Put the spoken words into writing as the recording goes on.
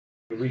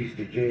Reached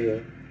the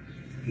jail.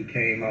 He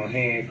came out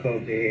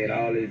handcuffed. They had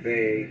all his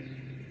bags.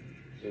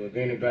 So if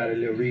anybody,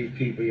 Lil Reese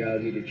people, y'all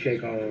need to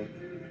check on him.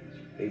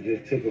 They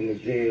just took him to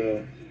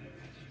jail.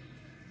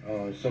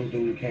 Some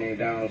dude came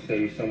down,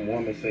 some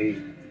woman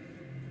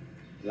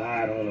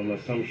lied on him or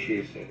some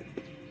shit. So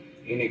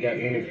any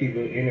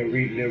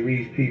Lil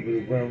Reese people,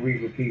 the Grim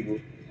Reaper people,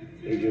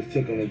 they just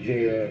took him to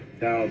jail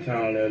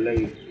downtown LA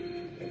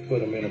and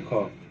put him in a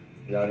car.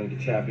 Y'all need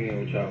to tap in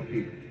with y'all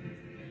people.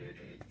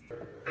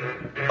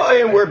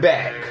 Oh, and we're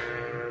back.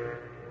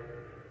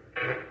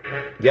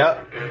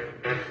 Yep.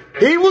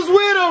 He was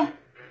with him.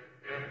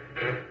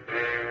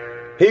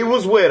 He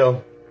was with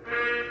him.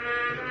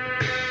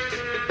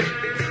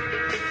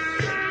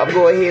 I'm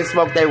going ahead and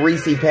smoke that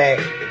REESE pack.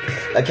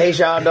 In case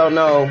y'all don't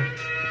know,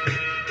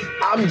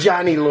 I'm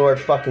Johnny Lord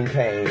fucking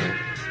Payne.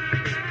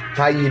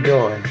 How you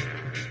doing?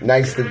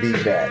 Nice to be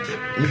back.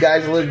 You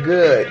guys look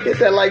good. Hit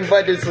that like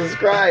button,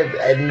 subscribe.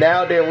 And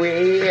now that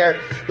we're here,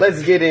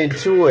 let's get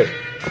into it.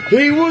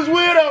 He was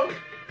with him.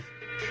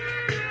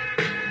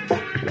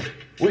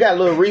 We got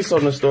Lil Reese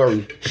on the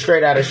story,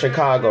 straight out of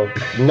Chicago,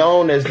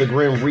 known as the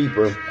Grim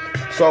Reaper.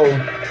 So,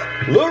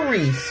 Lil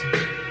Reese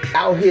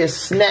out here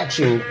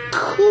snatching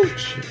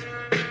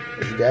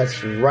coochie.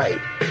 That's right.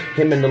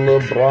 Him and the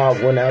little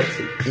broad went out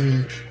to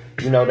eat.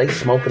 You know, they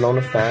smoking on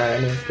the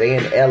finest. They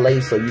in LA,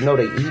 so you know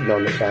they eating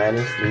on the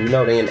finest. And you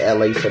know they in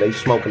LA, so they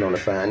smoking on the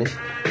finest.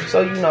 So,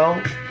 you know,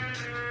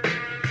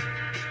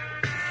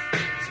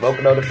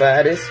 smoking on the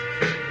finest.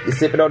 You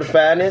sipping on the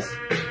finest.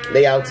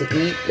 They out to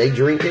eat. They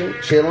drinking,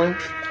 chilling.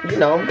 You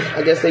know,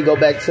 I guess they go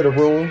back to the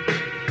room.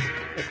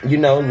 You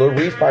know, Lil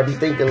Reese probably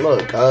thinking,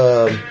 look,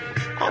 I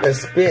done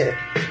spent,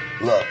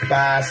 look,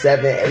 5,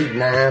 7, 8,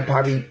 9,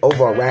 probably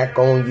over a rack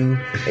on you.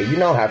 And you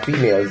know how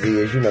females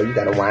is. You know, you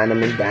got to wine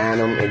them and dine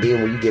them. And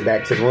then when you get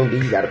back to the room,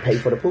 then you got to pay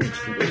for the pooch.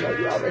 You know,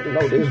 you already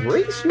know this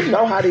Reese. You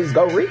know how this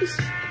go, Reese.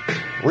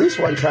 Reese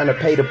wasn't trying to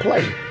pay to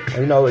play.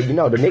 You know,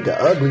 the nigga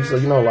ugly, so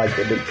you know, like,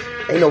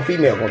 ain't no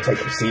female gonna take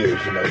him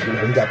serious, you know,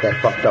 he got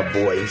that fucked up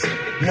voice.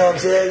 You know what I'm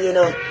saying, you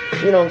know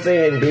what I'm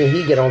saying? And then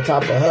he get on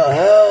top of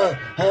her,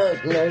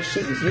 you know,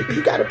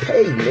 you gotta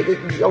pay,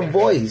 nigga, your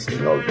voice, you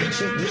know,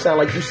 you sound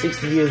like you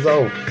 60 years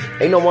old.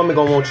 Ain't no woman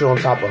gonna want you on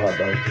top of her,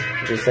 bro.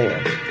 Just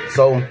saying.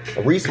 So,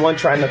 Reese wasn't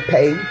trying to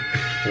pay.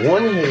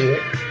 One head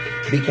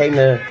became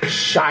the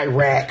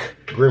Chirac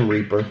Grim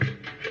Reaper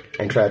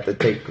and tried to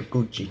take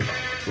Gucci.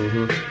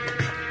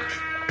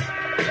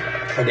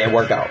 And that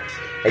worked out.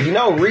 And you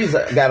know, REESE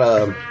got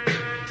a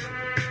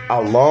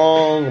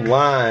long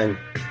line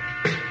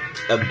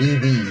of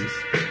DVs.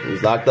 He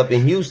was locked up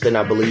in Houston,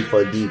 I believe,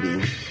 for a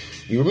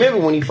DV. You remember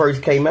when he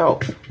first came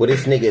out with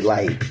this nigga,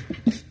 like,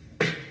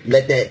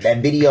 let that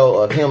video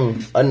of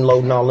him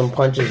unloading all them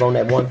punches on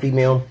that one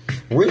female?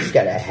 REESE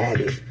got a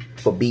habit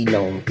for beating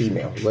on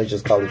female. Let's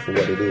just call it for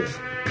what it is.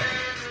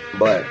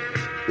 But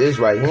this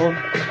right here,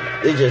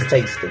 it just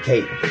takes the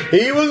cake.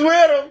 He was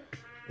with him.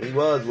 He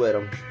was with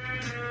him.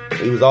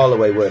 He was all the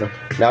way with him.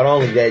 Not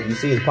only that, you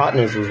see his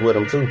partners was with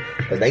him too.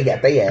 Because they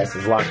got their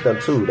asses locked up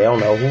too. They don't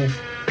know who.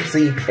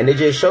 See, and they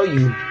just show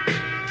you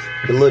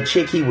the little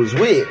chick he was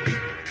with.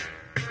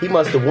 He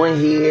must have went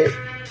here,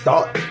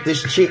 thought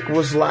this chick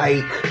was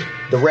like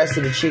the rest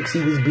of the chicks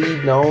he was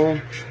beating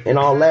on and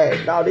all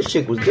that. No, this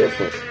chick was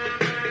different.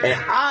 And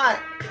I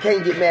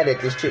can't get mad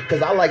at this chick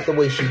because I like the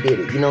way she did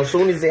it. You know, as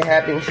soon as it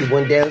happened, she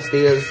went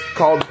downstairs,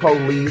 called the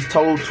police,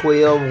 told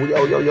 12,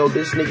 yo,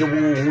 this nigga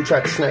woo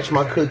tried to snatch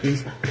my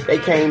cookies. They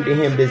came to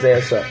him his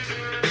ass up.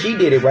 She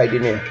did it right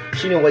in there.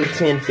 She didn't wait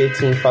 10,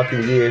 15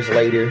 fucking years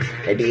later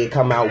and then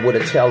come out with a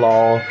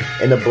tell-all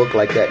in a book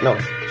like that. No,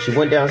 she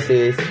went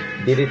downstairs,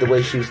 did it the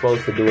way she was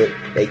supposed to do it.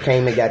 They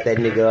came and got that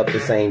nigga up the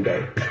same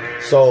day.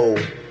 So,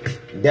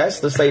 that's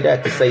to say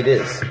that, to say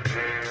this.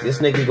 This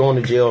nigga going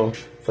to jail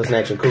for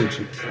snatching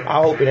coochie.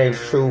 I hope it ain't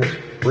true,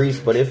 Reese,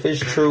 but if it's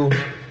true,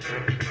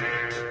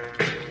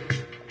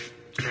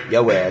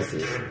 your ass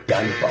is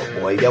done for,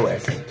 boy. Your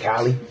ass in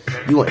Cali.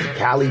 You in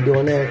Cali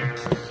doing that?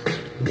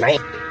 Man.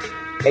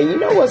 And you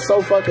know what's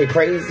so fucking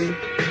crazy?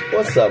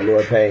 What's up,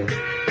 Lord Payne?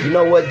 You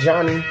know what,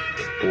 Johnny?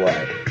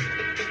 What?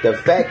 The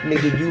fact,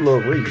 nigga, you Lil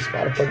Reese,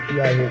 why the fuck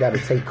you out here gotta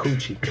take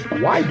coochie?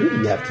 Why do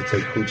you have to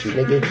take coochie,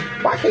 nigga?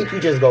 Why can't you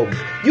just go?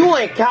 You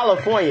ain't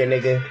California,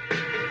 nigga.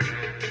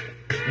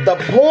 The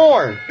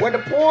porn. We're the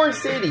porn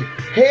city.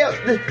 Hell,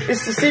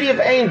 it's the city of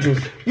angels.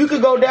 You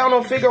could go down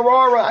on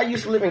Figueroa. I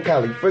used to live in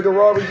Cali.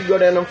 Figueroa, you go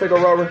down on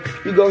Figueroa.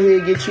 You go here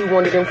and get you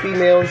one of them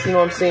females, you know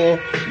what I'm saying?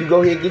 You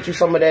go here and get you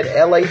some of that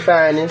LA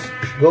finest.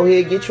 Go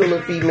ahead and get you a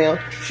little female.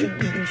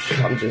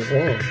 I'm just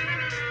saying.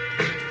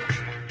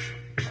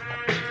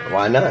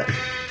 Why not?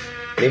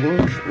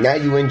 Nigga, now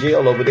you in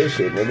jail over this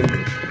shit,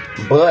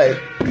 nigga. But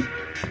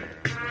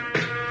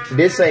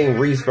this ain't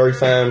Reese's first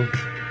time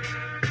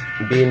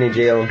being in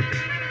jail.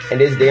 And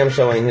this damn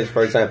show ain't his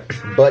first time.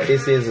 But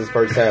this is his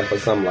first time for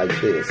something like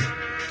this.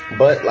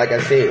 But like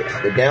I said,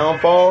 the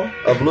downfall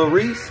of Lil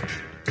Reese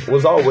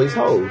was always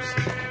hoes.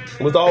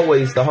 Was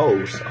always the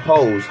hoes.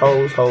 Hoes.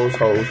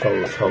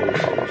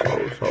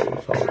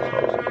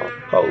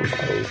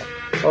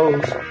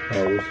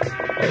 hoes,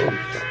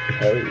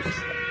 hoes,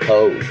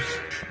 hoes,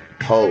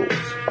 hoes.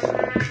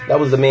 That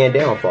was the man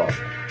downfall.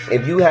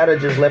 If you had to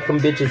just left them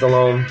bitches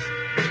alone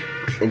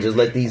and just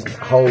let these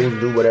hoes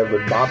do whatever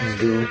bops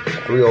do,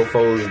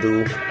 304s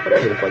do,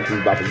 whatever the fuck these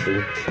boppers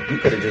do, you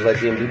could have just let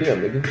them do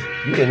them, nigga.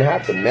 You didn't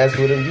have to mess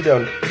with them. You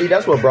don't. See,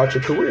 that's what brought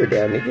your career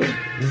down, nigga.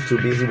 You was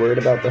too busy worried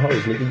about the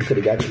hoes, nigga. You could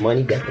have got your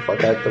money, got the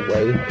fuck out the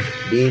way.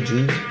 Did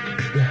you?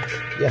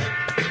 Yeah,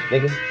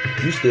 nigga.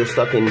 You still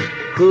stuck in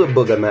hood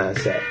booger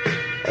mindset.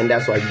 And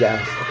that's why you got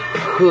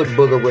hood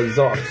booger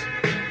results.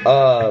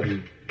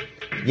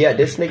 Yeah,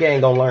 this nigga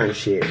ain't gonna learn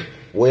shit.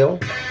 Well,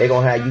 they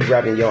gonna have you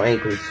grabbing your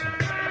ankles.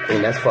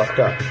 And that's fucked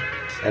up.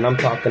 And I'm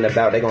talking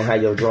about they gonna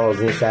have your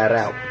drawers inside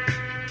out.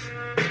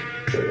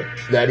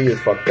 That is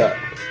fucked up.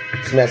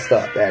 It's messed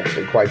up,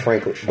 actually, quite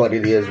frankly. But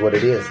it is what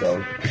it is,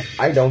 though.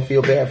 I don't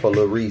feel bad for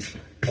Lil Reese.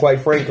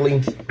 Quite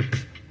frankly,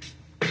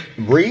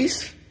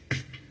 Reese,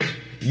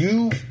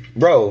 you,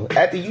 bro,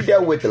 after you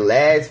dealt with the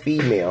last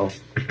female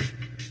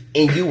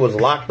and you was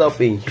locked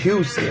up in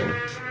Houston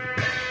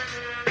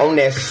on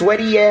that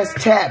sweaty ass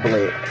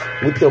tablet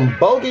with them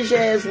bogus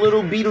ass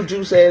little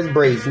Beetlejuice ass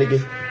braids,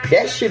 nigga.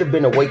 That should have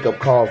been a wake up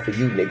call for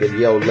you, nigga.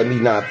 Yo, let me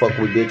not fuck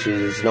with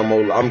bitches no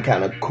more. I'm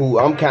kind of cool.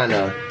 I'm kind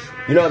of,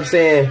 you know what I'm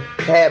saying?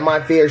 Had my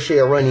fair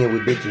share running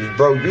with bitches.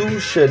 Bro, you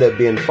should have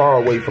been far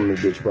away from the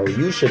bitch, bro.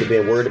 You should have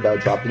been worried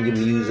about dropping your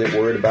music,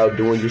 worried about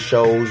doing your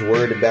shows,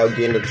 worried about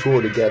getting a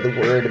tour together,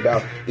 worried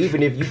about,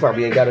 even if you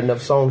probably ain't got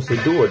enough songs to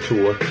do a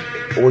tour,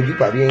 or you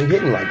probably ain't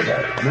hitting like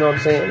that. You know what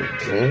I'm saying?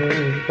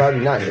 You probably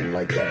not hitting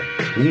like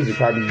that. Music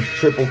probably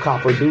triple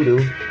copper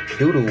doo-doo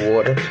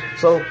water.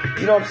 So,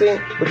 you know what I'm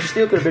saying? But you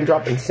still could have been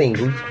dropping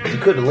singles. You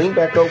could have leaned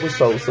back over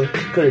Sosa.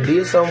 Could have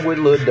did something with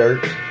Lil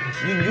Durk.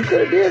 You could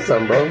have did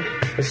something, bro.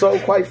 And so,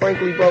 quite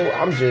frankly, bro,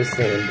 I'm just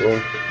saying,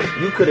 bro,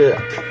 you could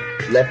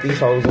have left these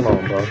hoes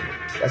alone, bro.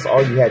 That's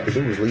all you had to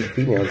do was leave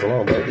females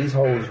alone, bro. These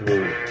hoes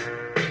will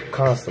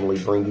constantly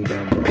bring you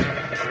down, bro,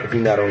 if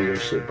you're not on your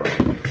shit,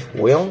 bro.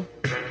 Well,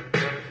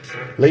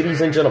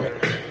 ladies and gentlemen,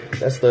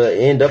 that's the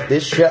end of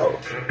this show.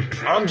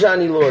 I'm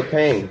Johnny Lord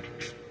Payne.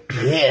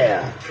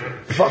 Yeah,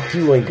 fuck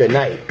you and good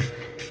night.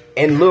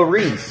 And Lil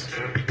Reese,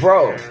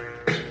 bro,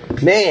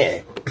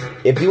 man,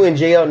 if you in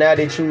jail, now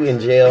that you in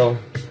jail,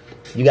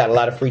 you got a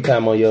lot of free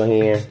time on your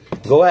hand,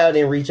 go ahead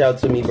and reach out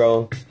to me,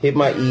 bro. Hit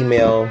my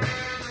email,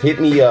 hit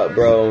me up,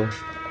 bro.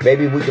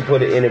 Maybe we could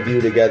put an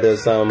interview together or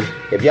something.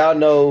 If y'all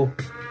know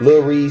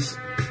Lil Reese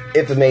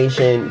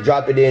information,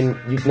 drop it in,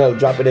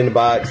 drop it in the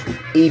box.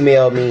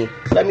 Email me,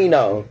 let me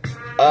know.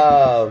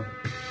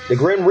 The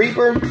Grim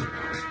Reaper,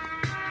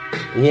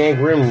 he ain't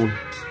grim.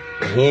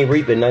 He ain't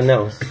reaping nothing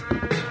else.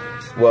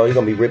 Well, he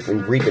gonna be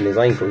reaping his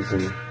ankles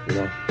and,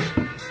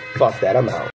 fuck that. I'm out.